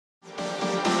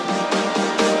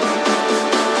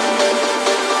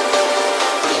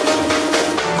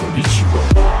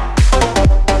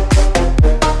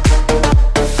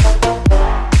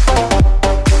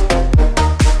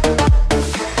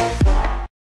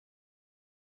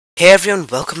Hey everyone,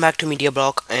 welcome back to Media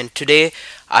Block, and today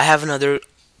I have another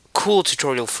cool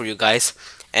tutorial for you guys.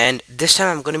 And this time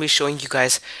I'm going to be showing you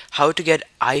guys how to get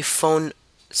iPhone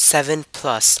 7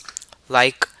 Plus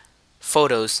like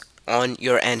photos on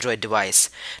your Android device.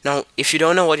 Now, if you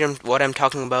don't know what I'm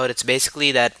talking about, it's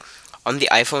basically that on the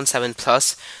iPhone 7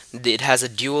 Plus, it has a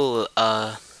dual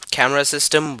camera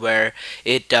system where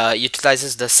it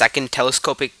utilizes the second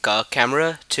telescopic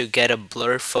camera to get a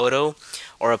blur photo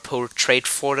or a portrait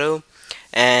photo,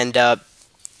 and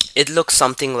it looks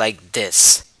something like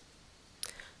this.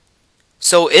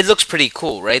 So it looks pretty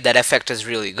cool, right? That effect is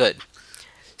really good.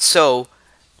 So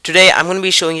today I'm going to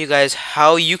be showing you guys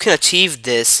how you can achieve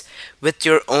this with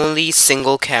your only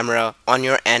single camera on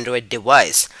your Android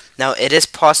device. Now it is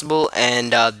possible,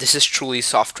 and this is truly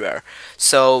software.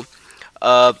 So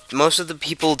most of the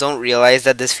people don't realize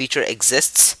that this feature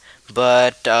exists,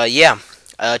 but yeah,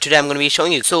 today I'm going to be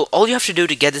showing you. So all you have to do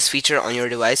to get this feature on your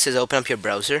device is open up your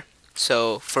browser.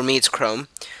 So for me it's Chrome.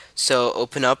 So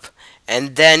open up,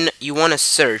 and then you want to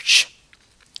search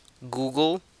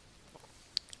Google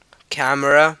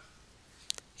Camera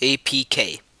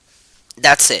APK.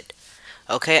 That's it.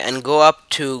 Okay, and go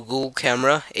up to Google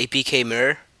Camera APK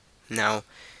Mirror. Now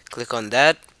click on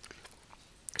that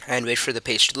and wait for the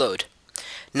page to load.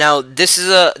 Now this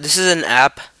is an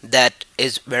app that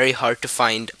is very hard to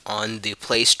find on the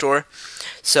Play Store,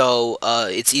 so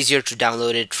it's easier to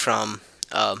download it from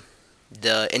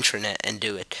the internet and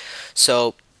do it.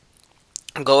 So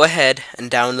go ahead and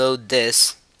download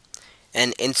this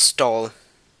and install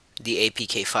the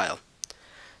APK file.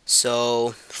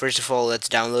 So first of all, let's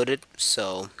download it.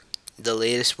 So the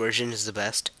latest version is the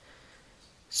best.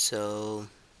 So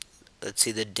let's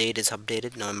see, the date is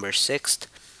updated November 6th.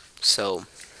 So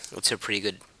it's a pretty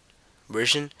good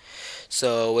version.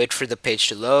 So wait for the page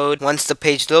to load. Once the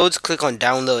page loads, click on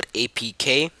download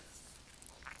APK,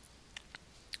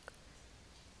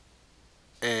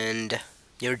 and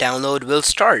your download will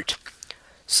start.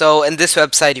 So in this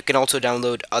website you can also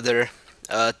download other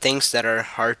things that are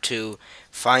hard to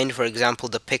find, for example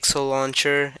the Pixel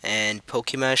launcher and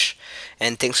Pokemesh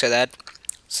and things like that.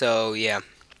 So yeah,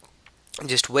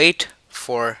 just wait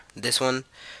for this one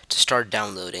to start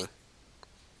downloading.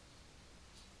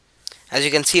 As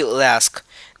you can see, it will ask,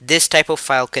 this type of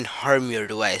file can harm your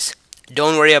device.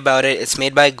 Don't worry about it, it's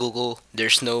made by Google,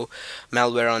 there's no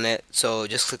malware on it, so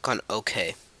just click on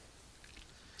OK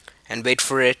and wait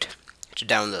for it to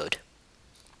download.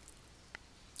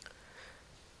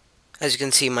 As you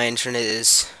can see, my internet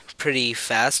is pretty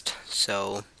fast,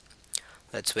 so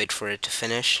let's wait for it to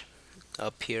finish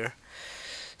up here.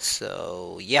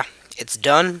 So yeah, it's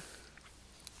done.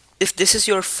 If this is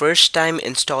your first time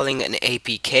installing an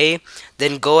APK,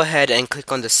 then go ahead and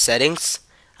click on the settings.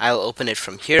 I'll open it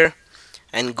from here,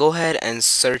 and go ahead and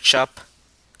search up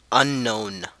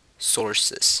unknown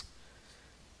sources.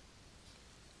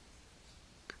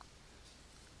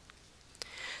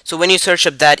 So when you search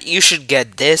up that, you should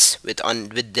get this with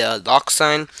the lock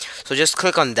sign. So just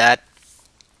click on that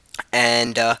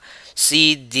and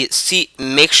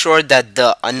make sure that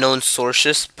the unknown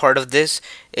sources part of this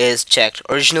is checked.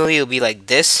 Originally it'll be like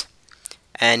this,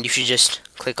 and you should just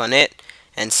click on it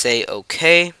and say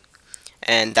OK,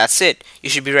 and that's it. You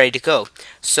should be ready to go.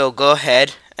 So go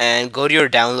ahead and go to your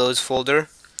downloads folder.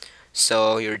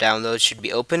 So your download should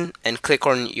be open, and click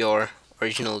on your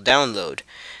original download,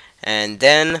 and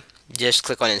then just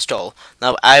click on install.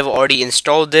 Now I've already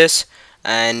installed this,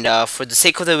 and for the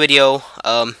sake of the video,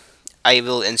 I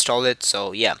will install it.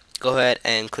 So yeah, go ahead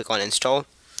and click on install,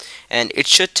 and it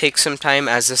should take some time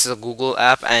as this is a Google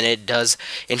app and it does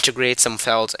integrate some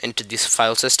files into this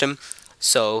file system.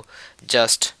 So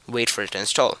just wait for it to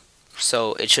install.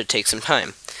 So it should take some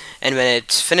time, and when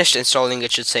it's finished installing,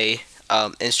 it should say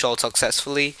installed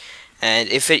successfully. And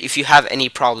if you have any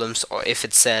problems, or if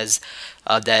it says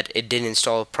that it didn't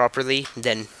install properly,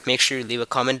 then make sure you leave a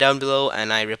comment down below,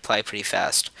 and I reply pretty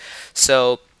fast.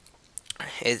 So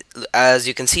as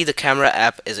you can see, the camera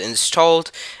app is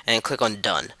installed, and click on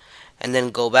done, and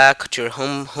then go back to your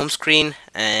home screen,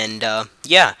 and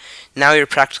yeah, now you're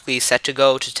practically set to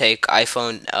go to take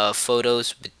iPhone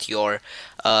photos with your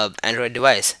Android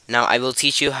device. Now I will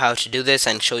teach you how to do this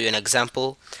and show you an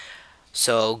example.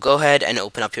 So go ahead and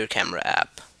open up your camera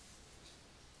app.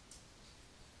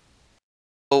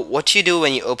 So what you do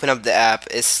when you open up the app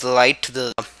is slide to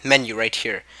the menu right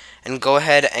here, and go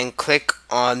ahead and click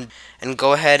on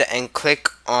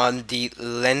the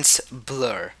lens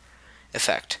blur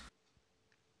effect.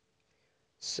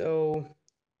 So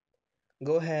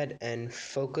go ahead and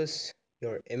focus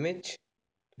your image.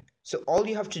 So all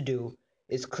you have to do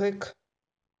is click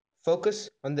focus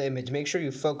on the image. Make sure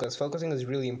you focus. Focusing is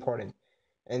really important.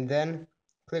 And then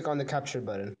click on the capture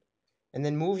button. And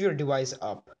then move your device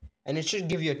up. And it should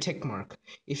give you a tick mark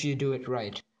if you do it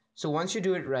right. So once you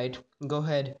do it right, go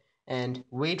ahead and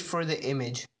wait for the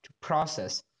image to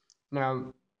process.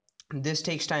 Now, this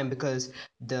takes time because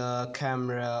the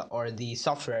camera or the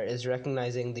software is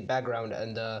recognizing the background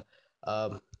and the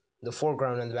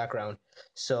foreground and the background.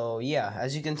 So yeah,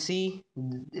 as you can see,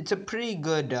 it's a pretty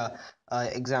good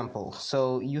example.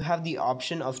 So you have the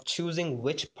option of choosing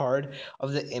which part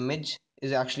of the image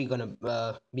is actually going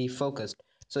to be focused.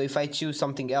 So if I choose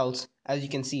something else, as you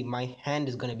can see, my hand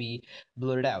is going to be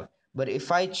blurred out. But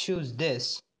if I choose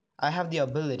this, I have the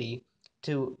ability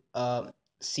to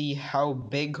see how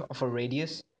big of a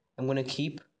radius I'm going to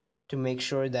keep to make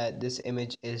sure that this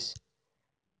image is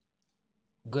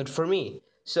good for me.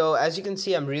 So as you can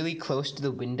see, I'm really close to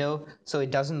the window, so it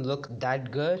doesn't look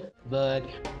that good, but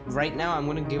right now I'm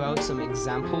going to give out some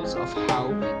examples of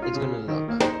how it's going to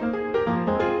look.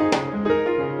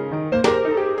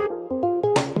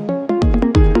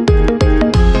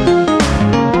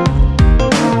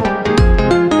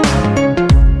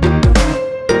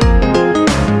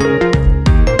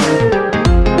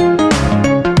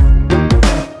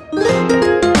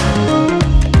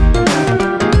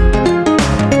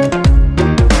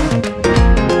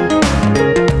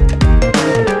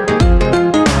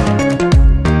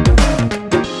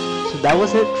 That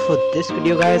was it for this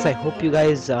video, guys. I hope you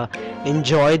guys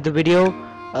enjoyed the video.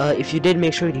 If you did,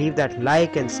 make sure you leave that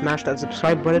like and smash that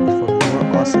subscribe button for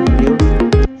more awesome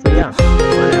videos. So yeah,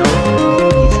 bye now.